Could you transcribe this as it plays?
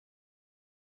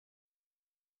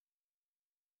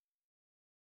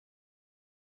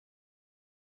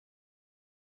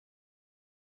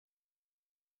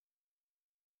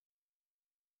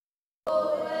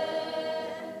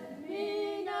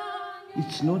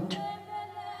It's not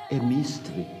a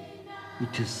mystery.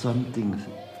 It is something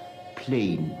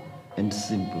plain and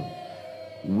simple.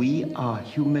 We are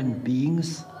human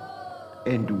beings,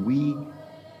 and we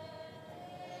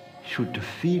should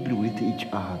feel with each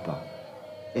other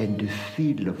and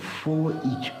feel for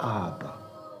each other.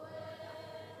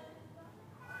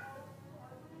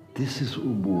 This is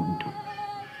Ubuntu,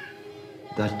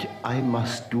 that I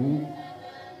must do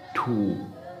to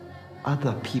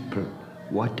other people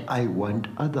what I want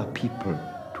other people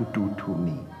to do to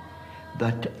me.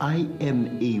 That I am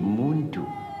a Muntu,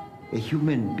 a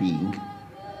human being,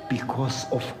 because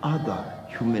of other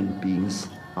human beings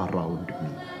around me.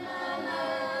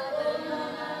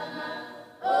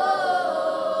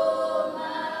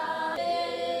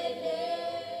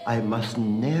 I must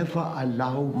never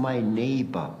allow my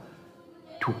neighbor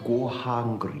to go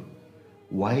hungry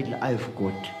while I've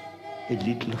got a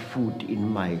little food in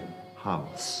my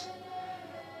house.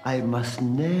 I must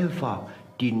never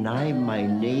deny my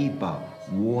neighbor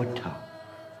water.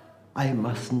 I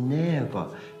must never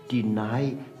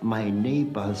deny my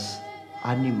neighbor's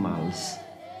animals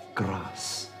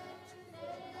grass.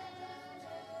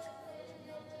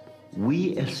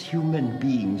 We as human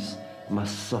beings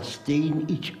must sustain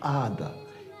each other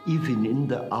even in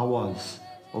the hours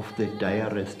of the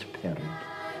direst peril.